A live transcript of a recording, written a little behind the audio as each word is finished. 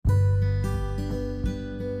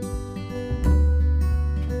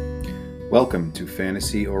Welcome to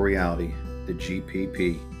Fantasy or Reality, the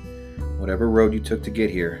GPP. Whatever road you took to get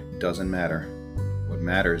here doesn't matter. What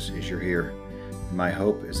matters is you're here. My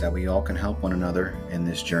hope is that we all can help one another in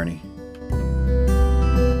this journey.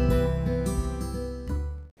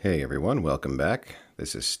 Hey everyone, welcome back.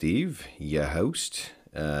 This is Steve, your host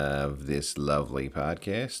of this lovely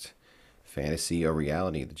podcast, Fantasy or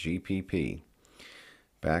Reality, the GPP.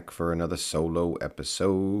 Back for another solo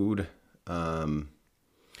episode.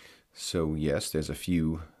 So yes, there's a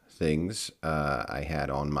few things I had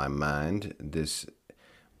on my mind this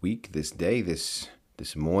week, this day, this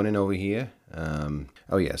morning over here. The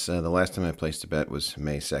last time I placed a bet was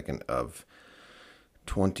May 2nd of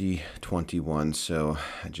 2021, so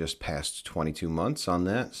I just passed 22 months on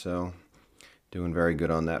that, so doing very good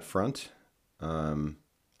on that front.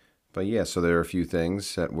 But yeah, so there are a few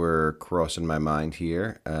things that were crossing my mind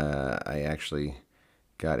here. I actually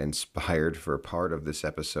got inspired for part of this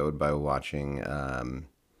episode by watching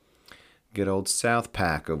good old South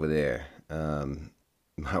Park over there.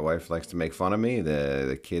 My wife likes to make fun of me.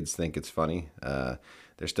 The kids think it's funny. They're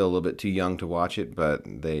still a little bit too young to watch it, but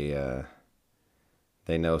they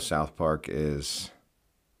know South Park is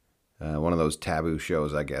one of those taboo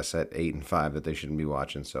shows, I guess, at 8 and 5 that they shouldn't be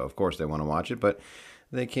watching. So, of course, they want to watch it, but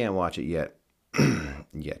they can't watch it yet.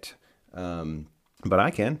 But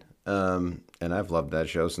I can. And I've loved that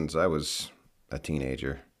show since I was a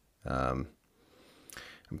teenager. I'm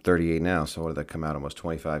 38 now, so what did that come out almost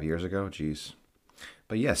 25 years ago? Jeez.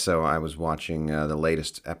 But yeah, so I was watching the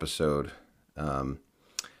latest episode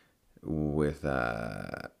with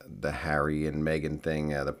the Harry and Meghan thing,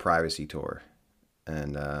 the privacy tour.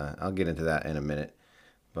 And I'll get into that in a minute.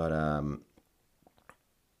 But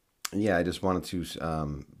yeah, I just wanted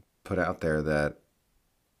to put out there that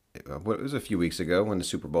it was a few weeks ago when the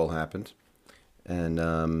Super Bowl happened.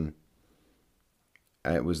 And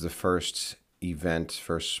it was the first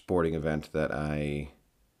sporting event that I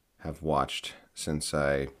have watched since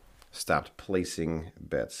I stopped placing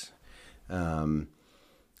bets. And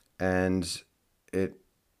it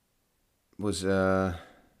was an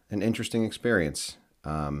interesting experience.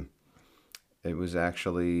 It was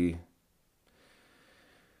actually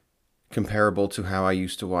comparable to how I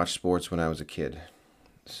used to watch sports when I was a kid.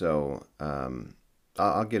 So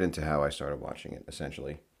I'll get into how I started watching it,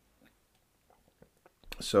 essentially.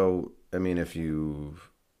 So, I mean, if you've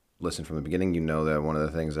listened from the beginning, you know that one of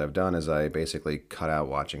the things I've done is I basically cut out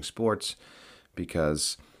watching sports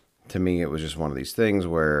because to me it was just one of these things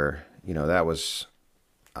where, that was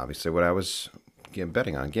obviously what I was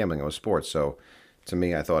betting on. Gambling was sports. So to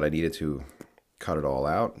me, I thought I needed to cut it all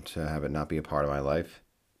out to have it not be a part of my life.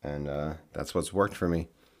 And that's what's worked for me.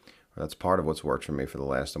 That's part of what's worked for me for the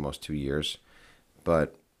last almost 2 years.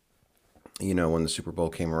 But, when the Super Bowl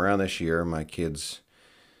came around this year, my kids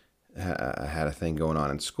had a thing going on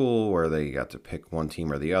in school where they got to pick one team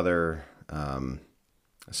or the other.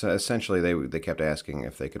 So essentially, they kept asking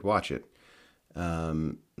if they could watch it.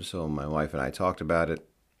 So my wife and I talked about it.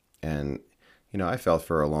 And, I felt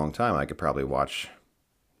for a long time I could probably watch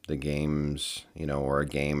the games, or a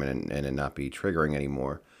game and it not be triggering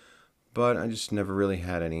anymore. But I just never really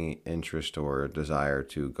had any interest or desire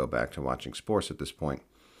to go back to watching sports at this point.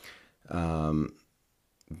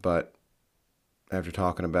 But after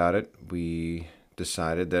talking about it, we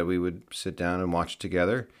decided that we would sit down and watch it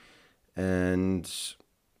together. And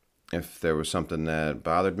if there was something that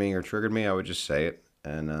bothered me or triggered me, I would just say it.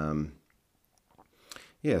 And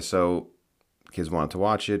so kids wanted to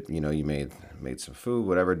watch it. You made some food,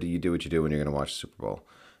 whatever. You do what you do when you're going to watch the Super Bowl.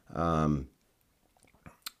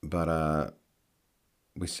 But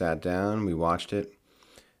we sat down, we watched it,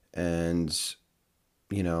 and,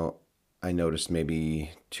 I noticed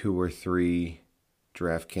maybe 2 or 3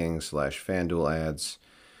 DraftKings/FanDuel ads,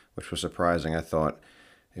 which was surprising. I thought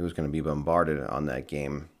it was going to be bombarded on that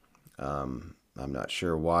game. I'm not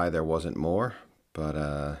sure why there wasn't more, but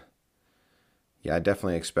I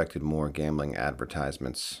definitely expected more gambling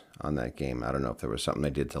advertisements on that game. I don't know if there was something they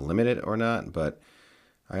did to limit it or not, but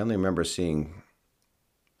I only remember seeing,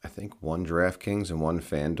 I think, 1 DraftKings and 1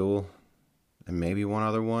 FanDuel, and maybe one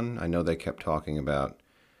other one. I know they kept talking about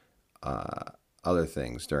other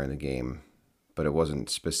things during the game, but it wasn't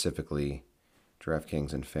specifically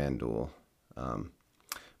DraftKings and FanDuel.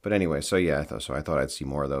 But anyway, so yeah, I thought I'd see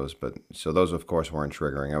more of those. But so those, of course, weren't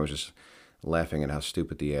triggering. I was just laughing at how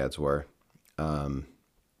stupid the ads were.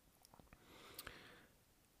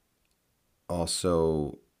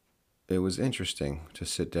 Also, it was interesting to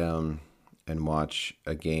sit down and watch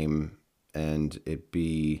a game and it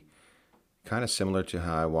be kind of similar to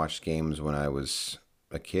how I watched games when I was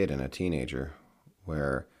a kid and a teenager,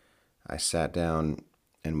 where I sat down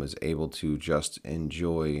and was able to just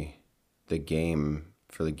enjoy the game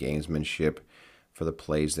for the gamesmanship, for the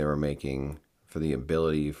plays they were making, for the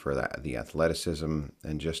ability, for the athleticism,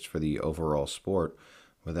 and just for the overall sport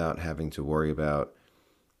without having to worry about,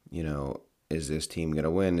 is this team going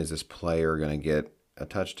to win? Is this player going to get a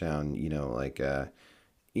touchdown?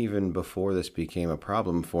 Even before this became a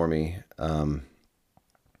problem for me, I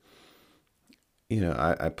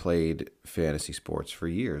played fantasy sports for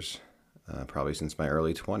years, probably since my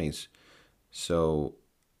early 20s. So,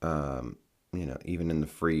 even in the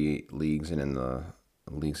free leagues and in the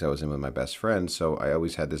leagues I was in with my best friend, so I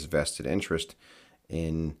always had this vested interest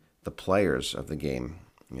in the players of the game.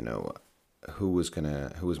 Who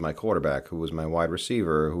was my quarterback, who was my wide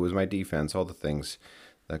receiver, who was my defense, all the things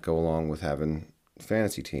that go along with having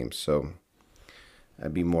fantasy teams. So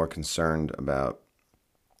I'd be more concerned about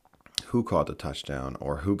who caught the touchdown,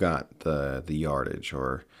 or who got the yardage,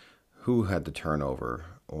 or who had the turnover,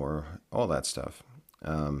 or all that stuff.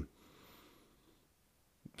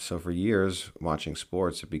 So for years, watching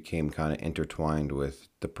sports, it became kind of intertwined with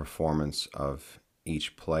the performance of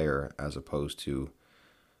each player as opposed to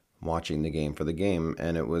watching the game for the game.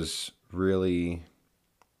 And it was really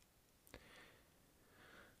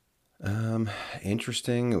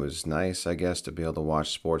interesting. It was nice, I guess, to be able to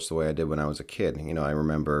watch sports the way I did when I was a kid. I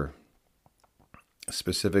remember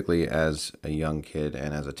specifically as a young kid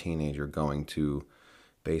and as a teenager going to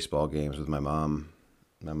baseball games with my mom.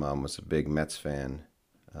 My mom was a big Mets fan,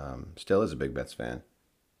 still is a big Mets fan.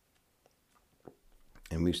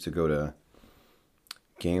 And we used to go to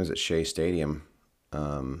games at Shea Stadium,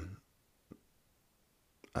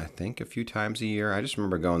 I think a few times a year. I just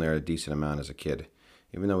remember going there a decent amount as a kid,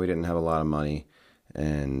 even though we didn't have a lot of money.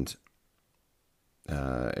 And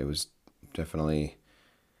it was definitely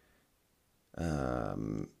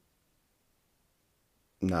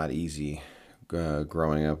not easy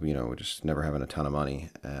growing up, just never having a ton of money.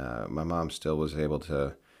 My mom still was able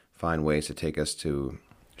to find ways to take us to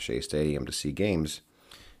Shea Stadium to see games.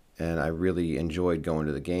 And I really enjoyed going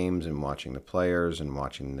to the games and watching the players and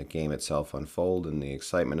watching the game itself unfold and the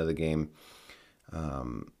excitement of the game.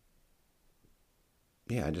 I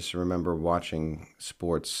just remember watching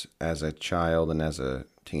sports as a child and as a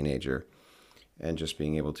teenager and just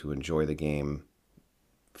being able to enjoy the game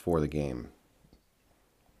for the game.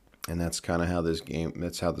 And that's kind of how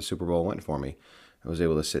that's how the Super Bowl went for me. I was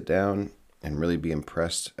able to sit down and really be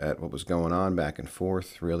impressed at what was going on back and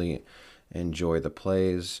forth, really enjoy the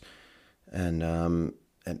plays, and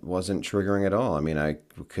it wasn't triggering at all. I mean, I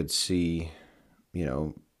could see,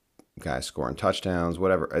 guys scoring touchdowns,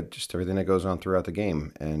 whatever, just everything that goes on throughout the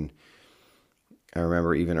game. And I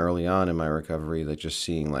remember even early on in my recovery, like just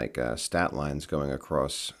seeing stat lines going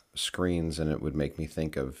across screens, and it would make me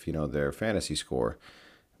think of, their fantasy score.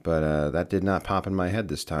 But that did not pop in my head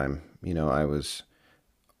this time. I was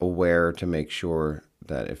aware to make sure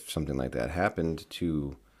that if something like that happened,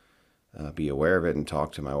 to be aware of it and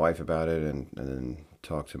talk to my wife about it, and then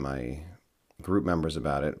talk to my group members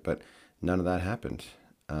about it. But none of that happened.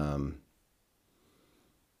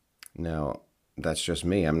 Now, that's just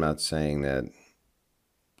me. I'm not saying that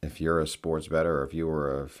if you're a sports bettor or if you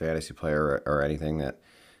were a fantasy player or anything, that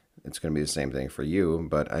it's going to be the same thing for you.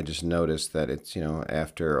 But I just noticed that it's,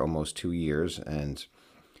 after almost 2 years and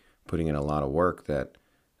putting in a lot of work, that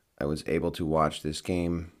I was able to watch this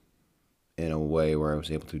game in a way where I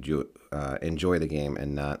was able to enjoy the game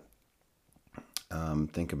and not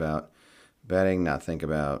think about betting, not think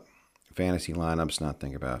about fantasy lineups, not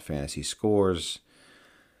think about fantasy scores.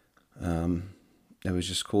 It was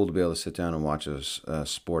just cool to be able to sit down and watch a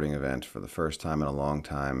sporting event for the first time in a long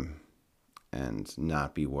time and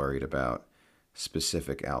not be worried about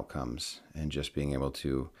specific outcomes and just being able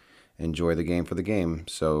to enjoy the game for the game.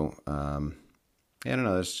 So, I don't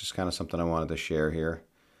know, that's just kind of something I wanted to share here.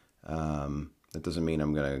 That doesn't mean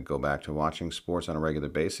I'm going to go back to watching sports on a regular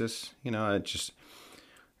basis. It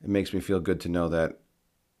makes me feel good to know that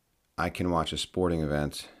I can watch a sporting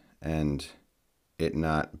event and it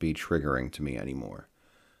not be triggering to me anymore.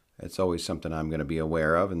 It's always something I'm going to be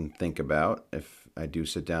aware of and think about if I do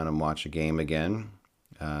sit down and watch a game again.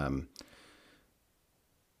 I'm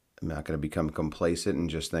not going to become complacent and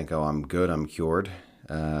just think, oh, I'm good, I'm cured.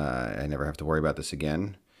 I never have to worry about this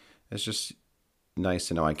again. It's just nice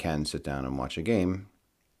to know I can sit down and watch a game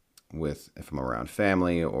if I'm around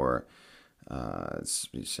family, or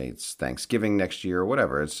say it's Thanksgiving next year or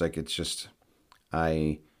whatever. It's just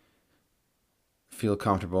I feel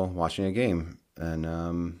comfortable watching a game.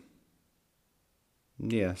 And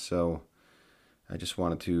so I just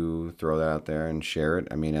wanted to throw that out there and share it.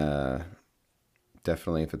 I mean,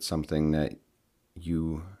 definitely if it's something that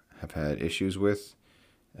you have had issues with,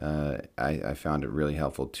 I found it really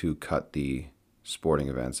helpful to cut the sporting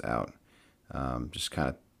events out. Just kind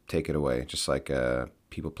of take it away. Just like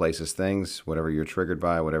people, places, things, whatever you're triggered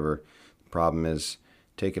by, whatever the problem is,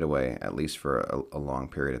 take it away, at least for a long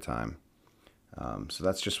period of time. So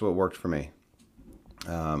that's just what worked for me.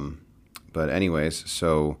 But anyways,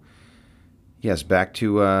 so yes, back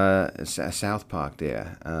to South Park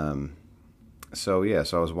there. So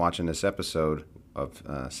I was watching this episode of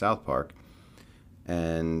South Park,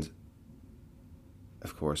 and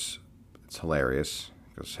of course, it's hilarious.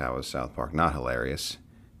 Because how is South Park not hilarious?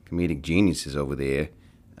 Comedic geniuses over there.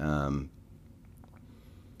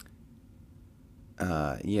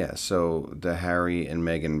 So the Harry and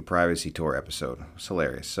Meghan privacy tour episode was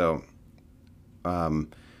hilarious. So,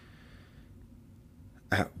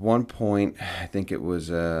 at one point, I think it was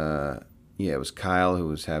it was Kyle who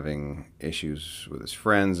was having issues with his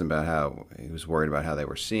friends about how he was worried about how they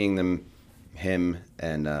were seeing him,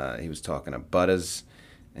 and he was talking to Butters,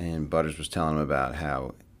 and Butters was telling him about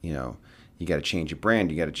how, you got to change your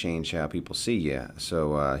brand, you got to change how people see you.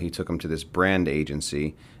 So he took him to this brand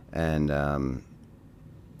agency, and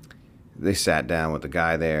they sat down with the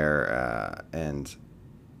guy there, and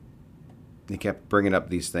he kept bringing up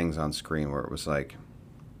these things on screen where it was like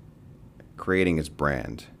creating his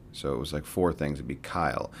brand. So it was like 4 things. It'd be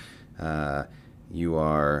Kyle. You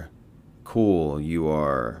are cool. You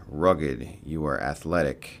are rugged. You are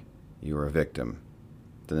athletic. You are a victim.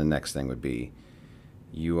 Then the next thing would be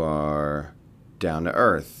you are down to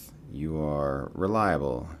earth. You are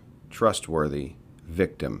reliable, trustworthy,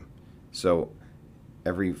 victim. So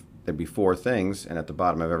there'd be 4 things, and at the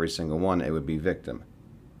bottom of every single one, it would be victim.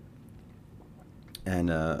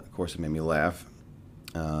 And of course, it made me laugh.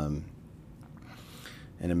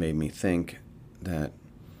 And it made me think that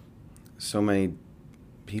so many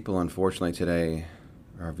people, unfortunately, today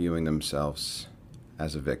are viewing themselves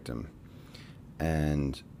as a victim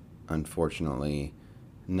and, unfortunately,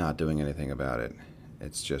 not doing anything about it.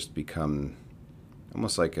 It's just become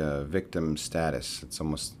almost like a victim status. It's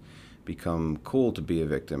almost become cool to be a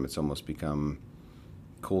victim. It's almost become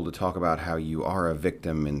cool to talk about how you are a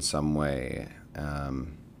victim in some way.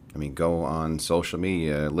 Go on social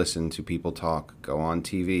media, listen to people talk, go on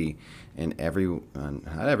TV, and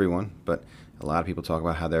not everyone, but a lot of people talk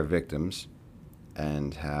about how they're victims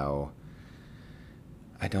and how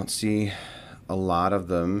I don't see a lot of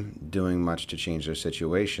them doing much to change their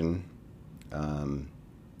situation. And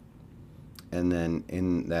then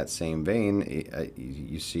in that same vein,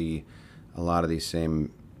 you see a lot of these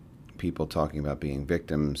same people talking about being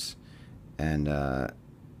victims, and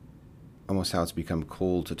almost how it's become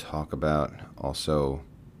cool to talk about also,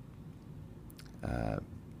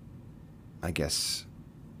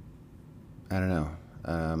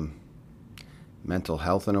 mental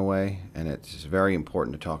health in a way, and it's very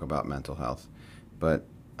important to talk about mental health. But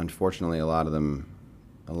unfortunately, a lot of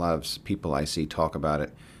people I see talk about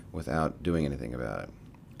it without doing anything about it.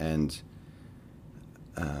 And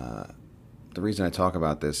the reason I talk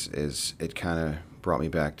about this is it kind of brought me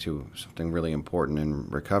back to something really important in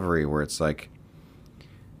recovery, where it's like,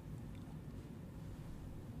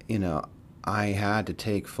 I had to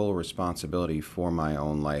take full responsibility for my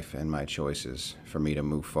own life and my choices for me to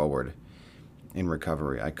move forward in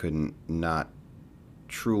recovery. I couldn't not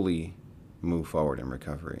truly move forward in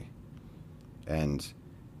recovery and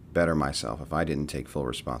better myself if I didn't take full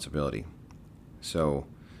responsibility. So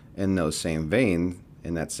in that same vein,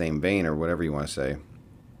 or whatever you want to say,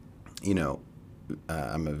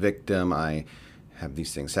 I'm a victim, I have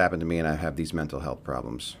these things happen to me, and I have these mental health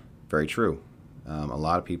problems. Very true. A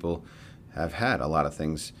lot of people have had a lot of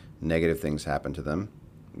things, negative things happen to them,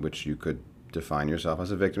 which you could define yourself as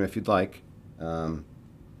a victim if you'd like. And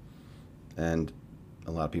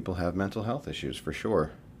a lot of people have mental health issues, for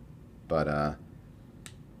sure. But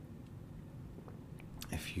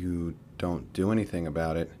if you don't do anything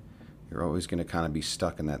about it, you're always going to kind of be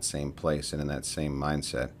stuck in that same place and in that same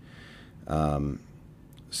mindset.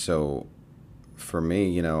 So for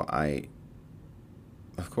me, of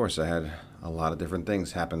course, I had a lot of different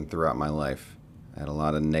things happen throughout my life. I had a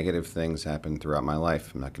lot of negative things happen throughout my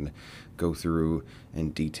life. I'm not going to go through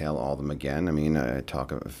and detail all of them again.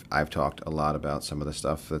 I've talked a lot about some of the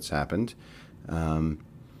stuff that's happened. And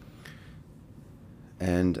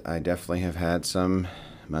I definitely have had some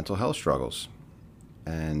mental health struggles.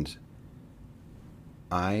 And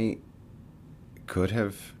I could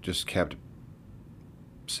have just kept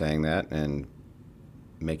saying that and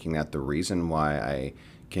making that the reason why I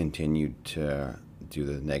continued to do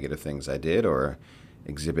the negative things I did, or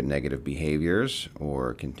exhibit negative behaviors,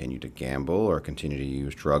 or continue to gamble, or continue to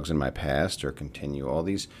use drugs in my past, or continue all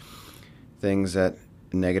these things that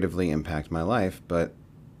negatively impact my life. But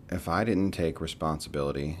if I didn't take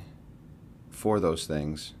responsibility for those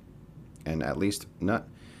things, and at least not,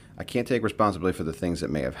 I can't take responsibility for the things that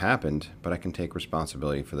may have happened, but I can take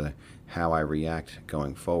responsibility for the how I react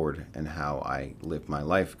going forward and how I live my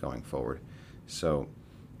life going forward. So,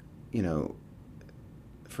 you know,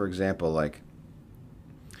 for example, like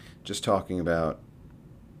just talking about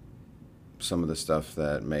some of the stuff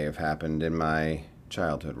that may have happened in my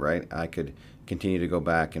childhood, right? I could continue to go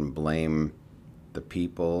back and blame the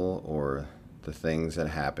people or the things that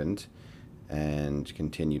happened and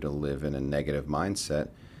continue to live in a negative mindset,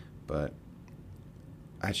 but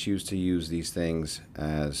I choose to use these things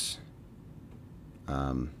as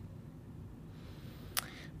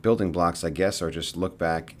building blocks, I guess, or just look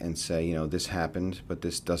back and say, this happened, but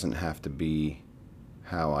this doesn't have to be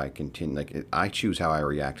how I continue. Like, I choose how I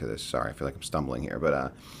react to this. Sorry, I feel like I'm stumbling here,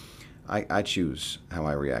 but I choose how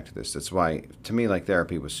I react to this. That's why, to me, like,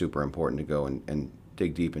 therapy was super important to go and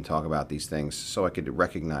dig deep and talk about these things so I could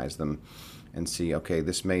recognize them and see, okay,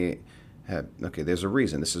 this may have, okay, there's a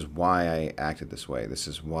reason. This is why I acted this way. This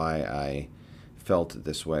is why I felt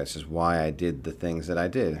this way. This is why I did the things that I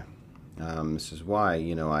did. This is why,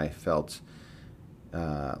 I felt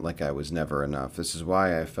like I was never enough. This is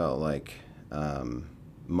why I felt like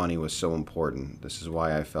money was so important. This is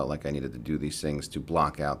why I felt like I needed to do these things to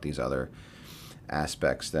block out these other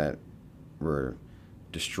aspects that were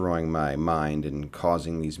destroying my mind and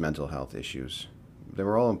causing these mental health issues. They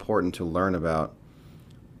were all important to learn about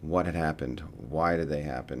what had happened, why did they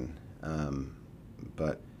happen,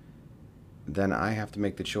 but then I have to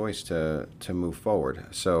make the choice to move forward.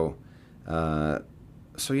 So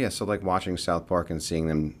like watching South Park and seeing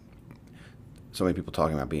them, so many people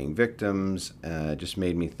talking about being victims, just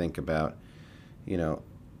made me think about,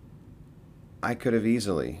 I could have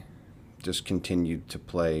easily just continued to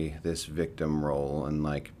play this victim role and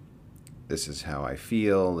like, this is how I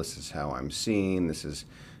feel, this is how I'm seen, this is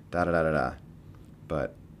da-da-da-da-da.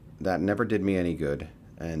 But that never did me any good.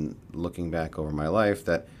 And looking back over my life,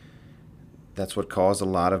 that's what caused a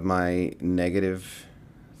lot of my negative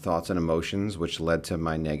thoughts and emotions, which led to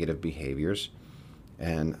my negative behaviors.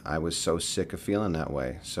 And I was so sick of feeling that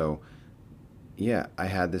way. So, yeah, I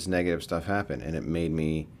had this negative stuff happen, and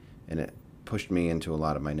it pushed me into a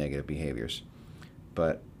lot of my negative behaviors.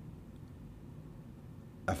 But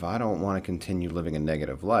if I don't want to continue living a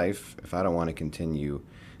negative life, if I don't want to continue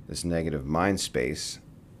this negative mind space,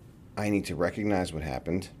 I need to recognize what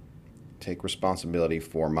happened, take responsibility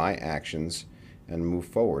for my actions, and move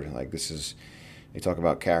forward. Like, this is, they talk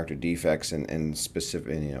about character defects and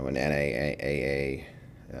specific, in NA, AA,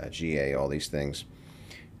 GA, all these things.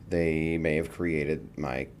 They may have created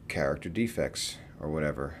my character defects or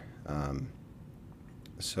whatever.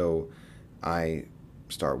 So I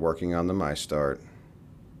start working on them. I start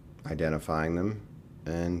identifying them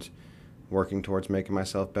and working towards making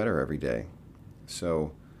myself better every day.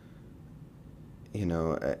 So,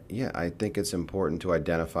 I think it's important to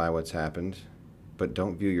identify what's happened, but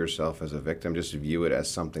don't view yourself as a victim. Just view it as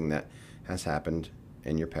something that has happened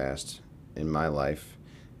in your past, in my life,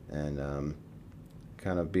 and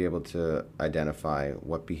kind of be able to identify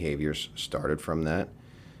what behaviors started from that.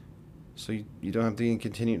 So you don't have to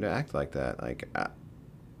continue to act like that. Like,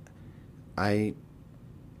 I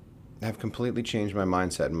have completely changed my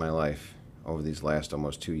mindset in my life over these last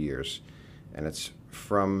almost 2 years, and it's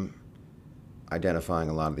from identifying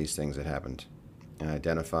a lot of these things that happened, and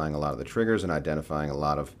identifying a lot of the triggers, and identifying a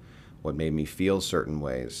lot of what made me feel certain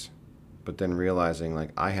ways, but then realizing,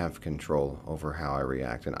 like, I have control over how I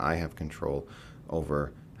react, and I have control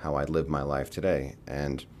over how I live my life today,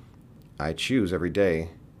 and I choose every day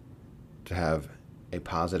to have a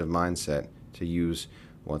positive mindset, to use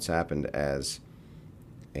what's happened as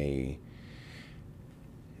a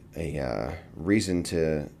reason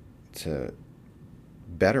to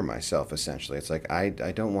better myself, essentially. It's like, I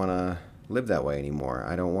don't want to live that way anymore.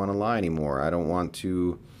 I don't want to lie anymore. I don't want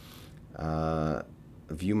to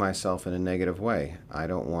view myself in a negative way. I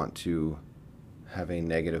don't want to have a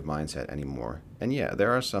negative mindset anymore. And yeah,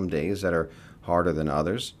 there are some days that are harder than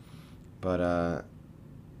others, but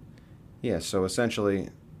so essentially,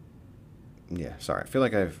 sorry, I feel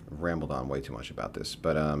like I've rambled on way too much about this,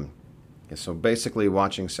 but so basically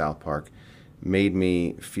watching South Park made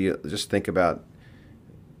me think about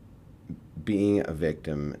being a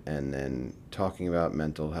victim, and then talking about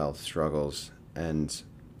mental health struggles, and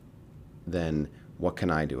then what can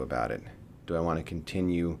I do about it? Do I want to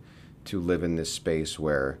continue to live in this space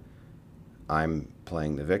where I'm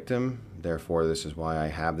playing the victim, therefore this is why I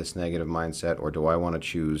have this negative mindset, or do I want to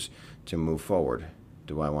choose to move forward?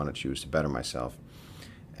 Do I want to choose to better myself?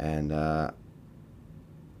 And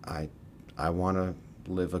I I want to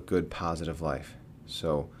live a good, positive life.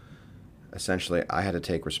 So essentially, I had to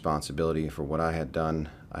take responsibility for what I had done.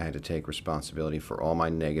 I had to take responsibility for all my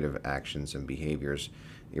negative actions and behaviors,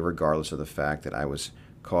 regardless of the fact that I was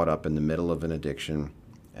caught up in the middle of an addiction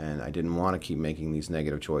and I didn't want to keep making these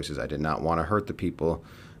negative choices. I did not want to hurt the people,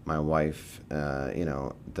 my wife,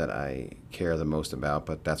 that I care the most about,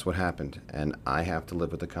 but that's what happened. And I have to live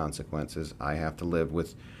with the consequences. I have to live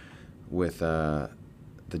with the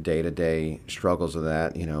day-to-day struggles of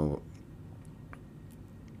that.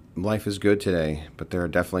 Life is good today, but there are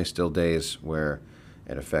definitely still days where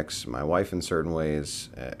it affects my wife in certain ways.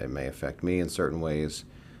 It may affect me in certain ways,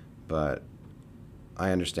 but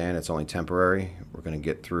I understand it's only temporary. We're going to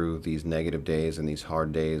get through these negative days and these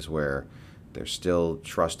hard days where there's still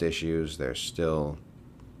trust issues. There's still,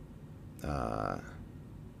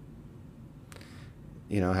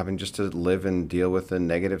 having just to live and deal with the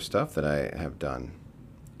negative stuff that I have done.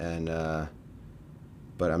 And,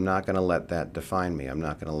 but I'm not going to let that define me. I'm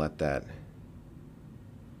not going to let that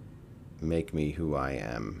make me who I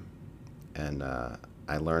am. And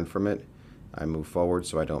I learn from it. I move forward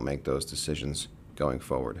so I don't make those decisions going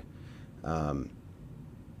forward.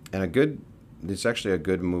 It's actually a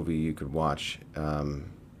good movie you could watch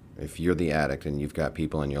if you're the addict and you've got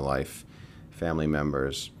people in your life, family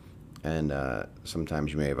members, and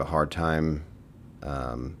sometimes you may have a hard time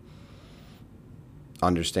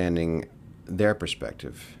understanding their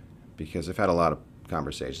perspective, because I've had a lot of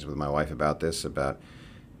conversations with my wife about this, about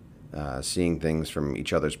seeing things from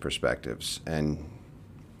each other's perspectives, and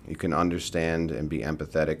you can understand and be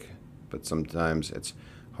empathetic, but sometimes it's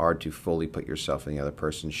hard to fully put yourself in the other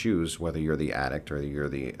person's shoes, whether you're the addict or you're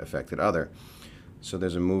the affected other. So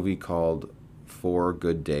there's a movie called 4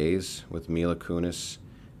 Good Days with Mila Kunis.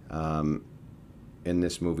 In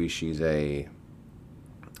this movie, she's a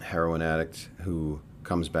heroin addict who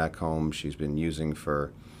comes back home. She's been using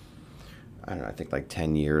for, I don't know, I think like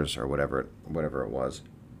 10 years or whatever it was.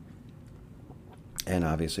 And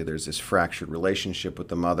obviously there's this fractured relationship with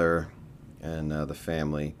the mother and the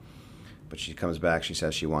family. But she comes back, she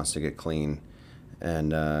says she wants to get clean.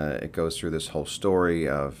 And it goes through this whole story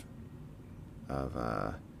of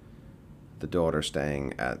the daughter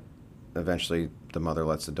staying at, eventually the mother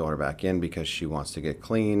lets the daughter back in because she wants to get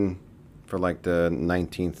clean for like the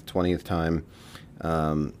 19th, 20th time.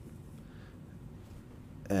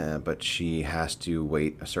 But she has to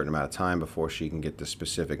wait a certain amount of time before she can get the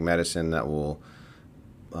specific medicine that will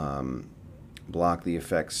block the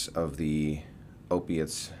effects of the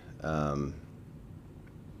opiates.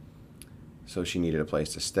 So she needed a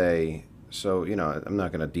place to stay. So, I'm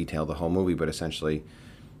not going to detail the whole movie, but essentially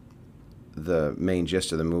the main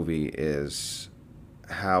gist of the movie is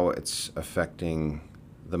how it's affecting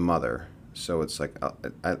the mother. So it's like,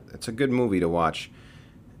 it's a good movie to watch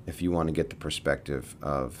if you want to get the perspective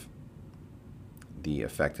of the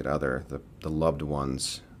affected other, the loved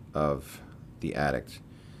ones of the addict.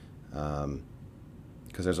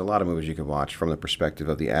 Because there's a lot of movies you could watch from the perspective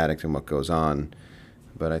of the addict and what goes on.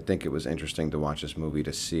 But I think it was interesting to watch this movie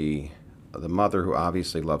to see the mother, who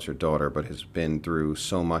obviously loves her daughter, but has been through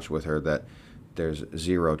so much with her that there's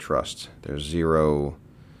zero trust. There's zero,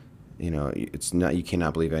 it's not, you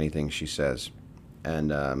cannot believe anything she says.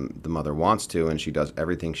 And the mother wants to, and she does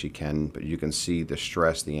everything she can, but you can see the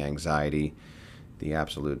stress, the anxiety, the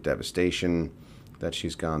absolute devastation that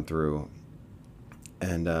she's gone through.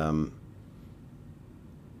 And,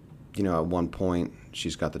 at one point,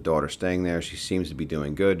 she's got the daughter staying there. She seems to be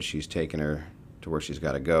doing good. She's taken her to where she's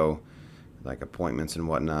got to go, like appointments and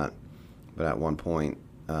whatnot. But at one point,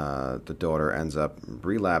 the daughter ends up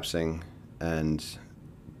relapsing and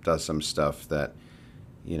does some stuff that,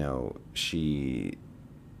 she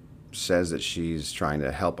says that she's trying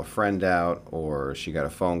to help a friend out, or she got a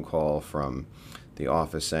phone call from the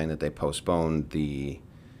office saying that they postponed the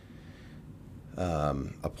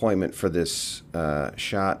appointment for this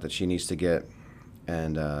shot that she needs to get.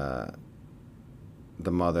 And the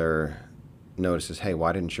mother notices, hey,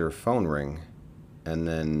 why didn't your phone ring? And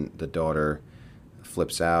then the daughter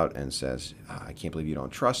flips out and says, I can't believe you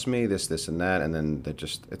don't trust me, this and that. And then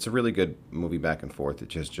it's a really good movie back and forth.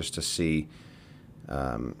 It's just to see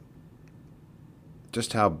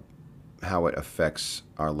just how it affects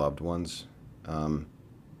our loved ones.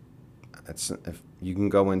 If you can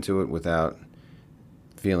go into it without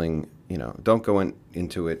feeling, don't go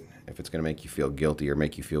into it if it's going to make you feel guilty or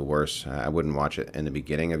make you feel worse. I wouldn't watch it in the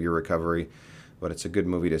beginning of your recovery, but it's a good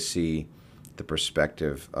movie to see the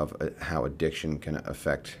perspective of how addiction can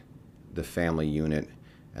affect the family unit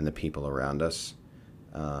and the people around us.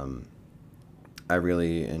 I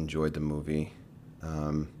really enjoyed the movie.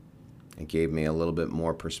 It gave me a little bit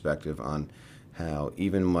more perspective on how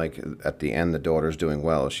even like at the end the daughter's doing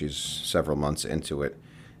well. She's several months into it,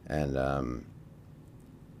 and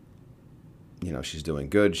she's doing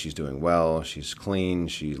good. She's doing well. She's clean.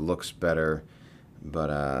 She looks better,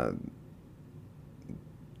 but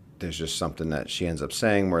there's just something that she ends up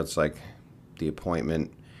saying where it's like the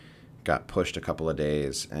appointment got pushed a couple of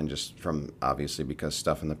days, and just from obviously because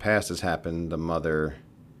stuff in the past has happened, the mother,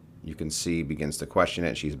 you can see, begins to question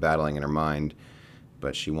it. She's battling in her mind,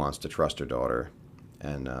 but she wants to trust her daughter.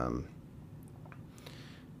 And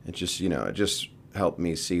it just helped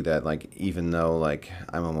me see that, like, even though, like,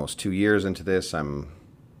 I'm almost 2 years into this, I'm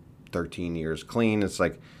 13 years clean, it's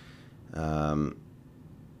like,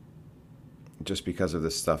 just because of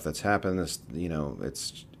this stuff that's happened,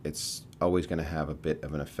 it's always going to have a bit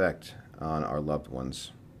of an effect on our loved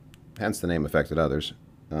ones. Hence the name Affected Others.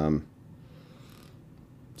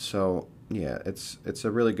 So yeah, it's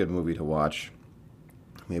a really good movie to watch.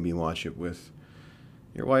 Maybe watch it with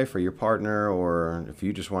your wife or your partner, or if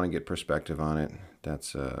you just want to get perspective on it,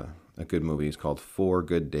 that's a good movie. It's called 4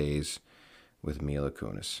 Good Days with Mila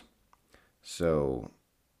Kunis. So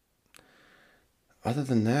other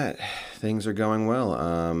than that, things are going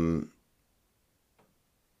well.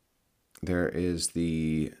 There is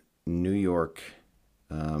the New York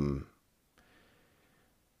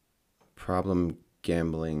Problem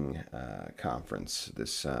Gambling Conference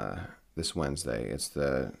this Wednesday. It's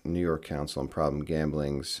the New York Council on Problem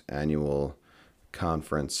Gambling's annual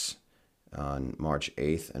conference on March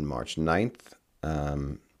 8th and March 9th.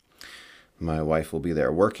 My wife will be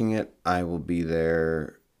there working it. I will be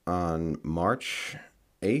there on March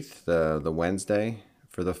 8th, the Wednesday,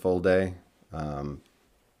 for the full day.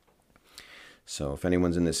 So if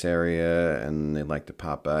anyone's in this area and they'd like to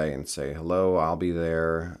pop by and say hello, I'll be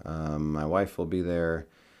there. My wife will be there.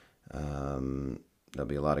 There'll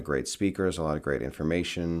be a lot of great speakers, a lot of great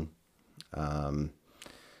information.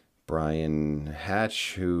 Brian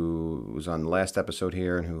Hatch, who was on the last episode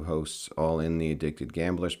here and who hosts All in the Addicted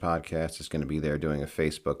Gamblers podcast, is going to be there doing a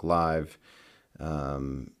Facebook Live,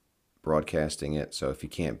 broadcasting it. So if you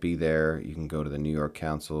can't be there, you can go to the New York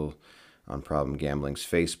Council on Problem Gambling's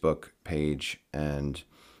Facebook page, and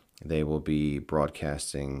they will be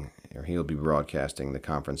broadcasting, or he'll be broadcasting the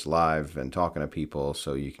conference live and talking to people,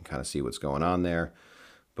 so you can kind of see what's going on there.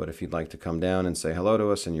 But if you'd like to come down and say hello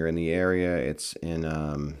to us and you're in the area, it's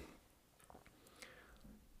in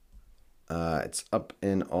it's up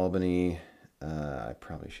in Albany. I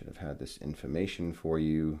probably should have had this information for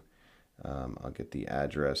you. I'll get the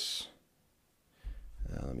address.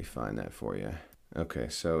 Let me find that for you. Okay,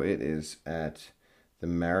 so it is at the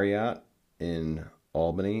Marriott in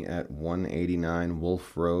Albany at 189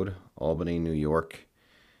 Wolf Road, Albany, New York.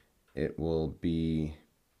 It will be,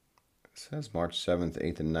 it says March 7th,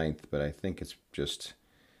 8th, and 9th, but I think it's just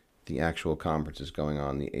the actual conference is going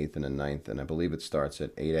on the 8th and the 9th, and I believe it starts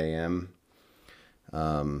at 8 a.m.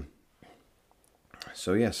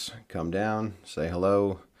 So yes, come down, say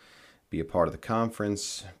hello, be a part of the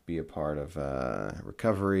conference, be a part of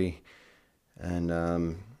recovery.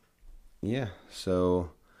 And yeah,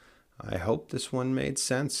 so I hope this one made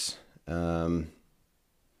sense. Yeah,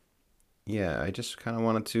 I just kind of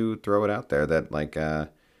wanted to throw it out there that, like,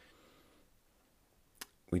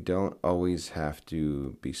 we don't always have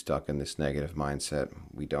to be stuck in this negative mindset.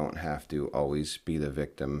 We don't have to always be the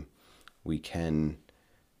victim. We can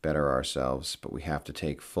better ourselves, but we have to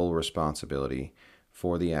take full responsibility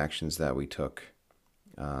for the actions that we took.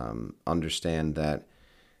 Understand that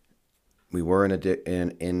we were in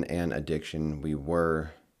an addiction. We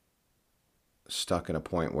were stuck in a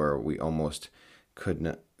point where we almost could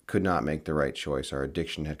not make the right choice. Our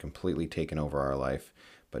addiction had completely taken over our life.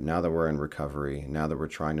 But now that we're in recovery, now that we're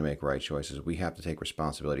trying to make right choices, we have to take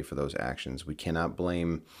responsibility for those actions. We cannot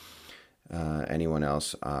blame anyone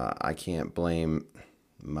else. I can't blame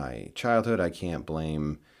my childhood. I can't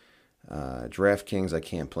blame DraftKings. I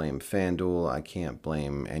can't blame FanDuel. I can't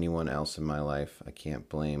blame anyone else in my life. I can't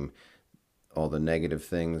blame all the negative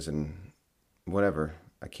things and whatever.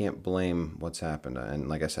 I can't blame what's happened. And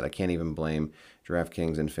like I said, I can't even blame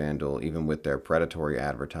DraftKings and FanDuel, even with their predatory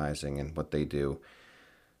advertising and what they do.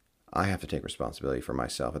 I have to take responsibility for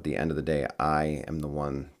myself. At the end of the day, I am the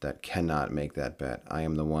one that cannot make that bet. I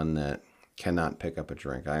am the one that cannot pick up a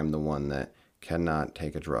drink. I am the one that cannot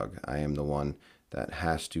take a drug. I am the one that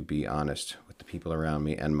has to be honest with the people around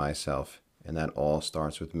me and myself. And that all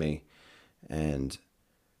starts with me. And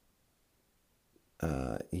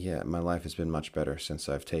yeah, my life has been much better since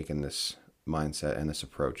I've taken this mindset and this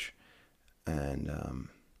approach. And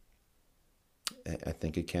I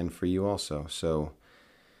think it can for you also. So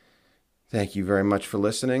Thank you very much for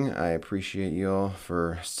listening. I appreciate you all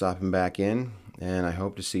for stopping back in, and I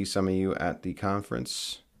hope to see some of you at the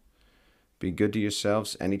conference. Be good to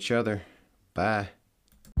yourselves and each other. Bye.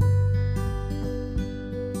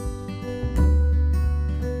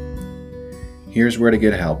 Here's where to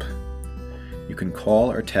get help. You can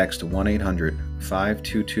call or text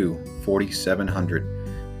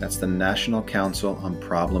 1-800-522-4700. That's the National Council on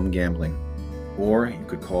Problem Gambling. Or you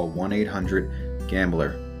could call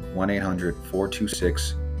 1-800-GAMBLER,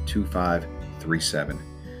 1-800-426-2537.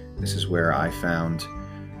 This is where I found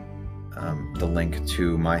the link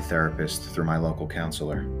to my therapist through my local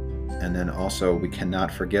counselor. And then also, we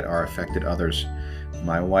cannot forget our affected others.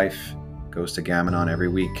 My wife goes to Gam-Anon every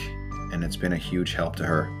week, and it's been a huge help to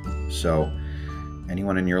her. So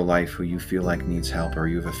anyone in your life who you feel like needs help or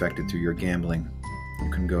you've affected through your gambling,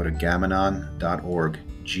 you can go to gamanon.org,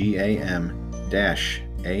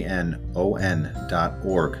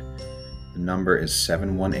 GAM-ANON.org. The number is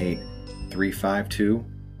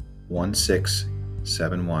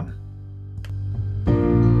 718-352-1671.